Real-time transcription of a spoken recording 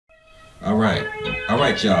All right. All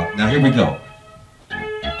right, y'all. Now here we go.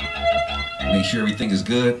 Make sure everything is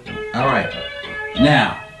good. All right.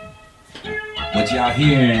 Now, what y'all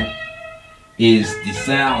hearing is the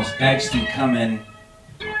sounds actually coming.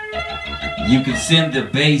 You can send the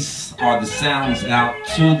bass or the sounds out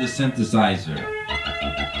to the synthesizer.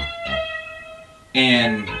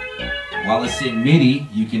 And while it's in MIDI,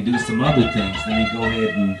 you can do some other things. Let me go ahead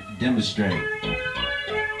and demonstrate.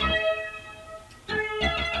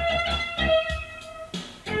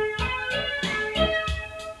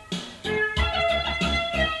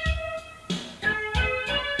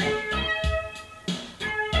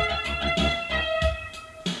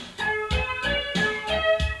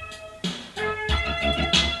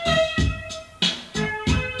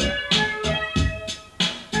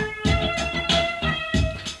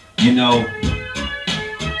 You know,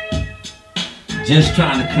 just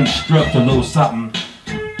trying to construct a little something.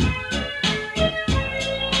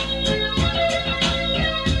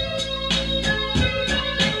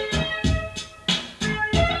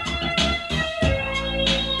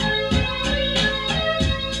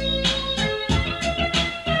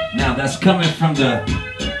 Now that's coming from the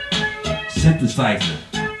synthesizer.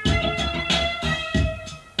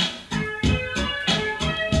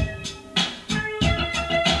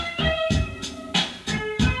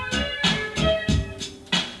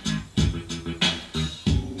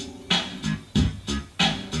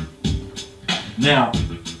 Now,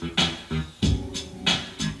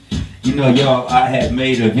 you know, y'all, I had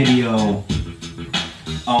made a video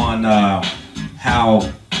on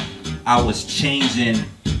how I was changing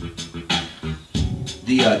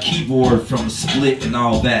the keyboard from split and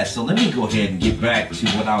all that. So let me go ahead and get back to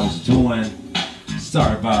what I was doing.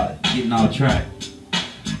 Sorry about getting off track.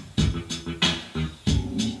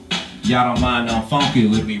 Y'all don't mind on funky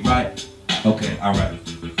with me, right? Okay, all right.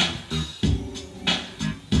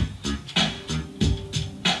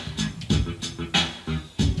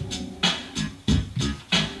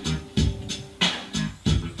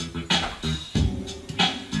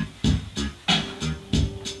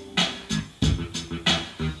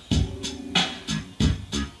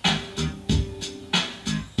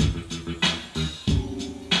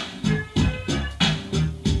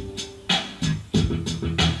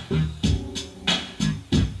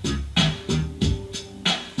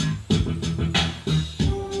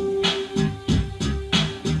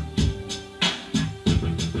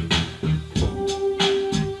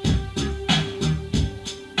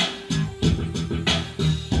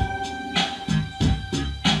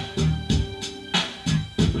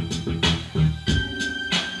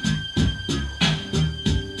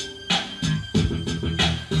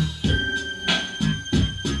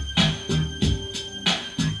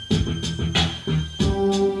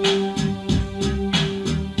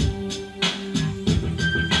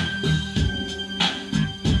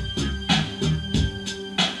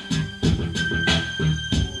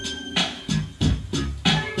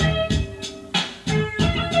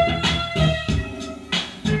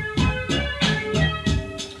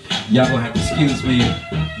 Y'all gonna have to excuse me,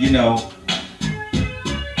 you know,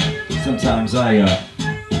 sometimes you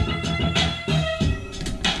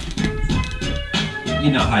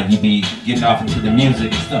know how you be getting off into the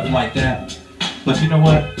music and stuff like that. But you know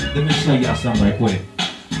what? Let me show y'all something right quick.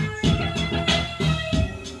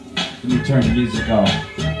 Let me turn the music off.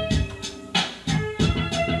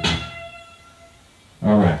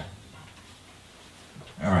 All right.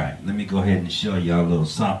 All right, let me go ahead and show y'all a little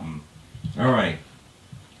something. All right.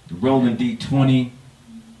 The Roland D20,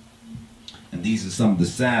 and these are some of the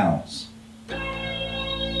sounds.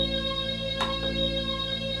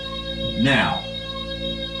 Now,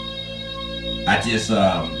 I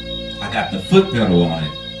got the foot pedal on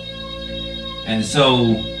it, and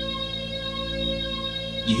so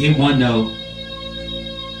you hit one note,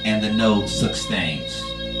 and the note sustains.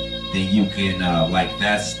 Then you can like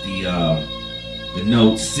that's the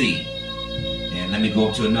note C, and let me go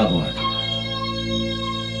up to another one.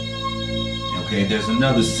 Okay, there's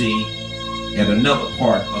another C at another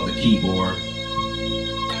part of the keyboard.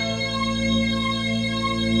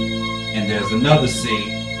 And there's another C.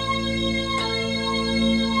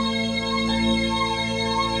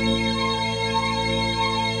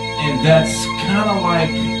 And that's kind of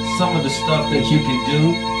like some of the stuff that you can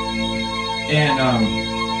do. And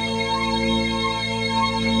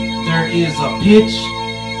there is a pitch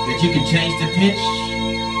that you can change the pitch.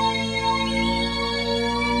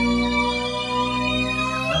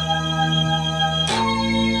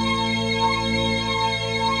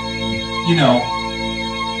 You know,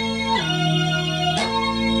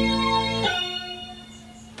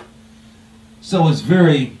 so it's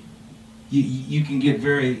very you can get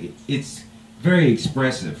it's very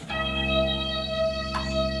expressive.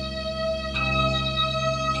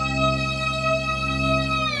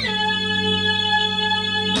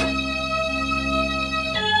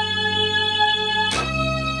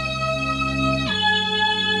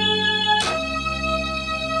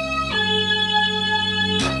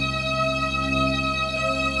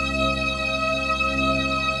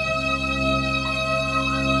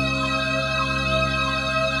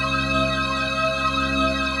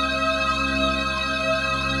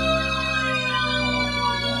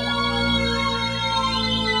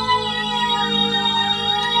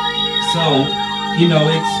 So, you know,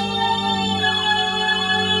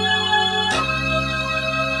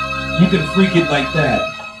 you can freak it like that.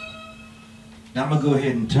 Now I'm gonna go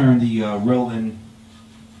ahead and turn the Roland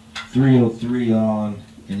 303 on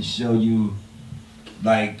and show you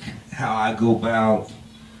like how I go about.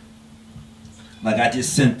 Like I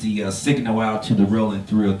just sent the signal out to the Roland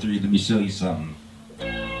 303. Let me show you something.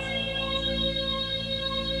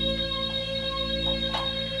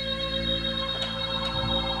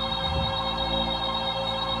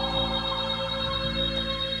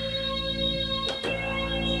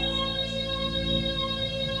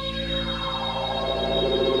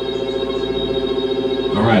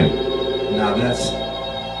 Alright, now that's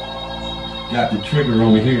got the trigger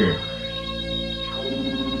over here.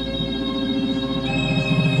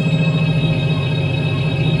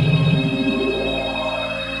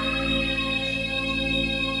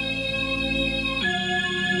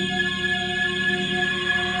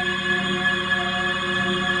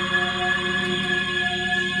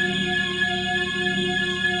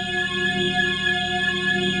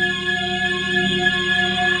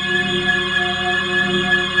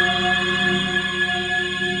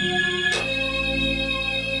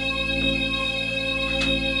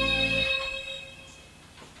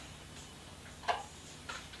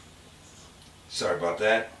 Sorry about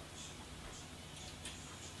that.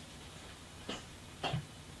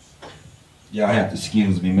 Y'all have to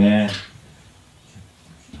excuse me, man.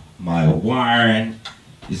 My wiring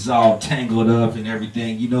is all tangled up and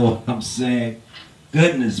everything. You know what I'm saying?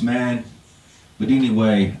 Goodness, man. But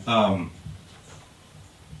anyway,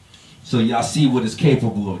 so y'all see what it's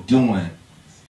capable of doing.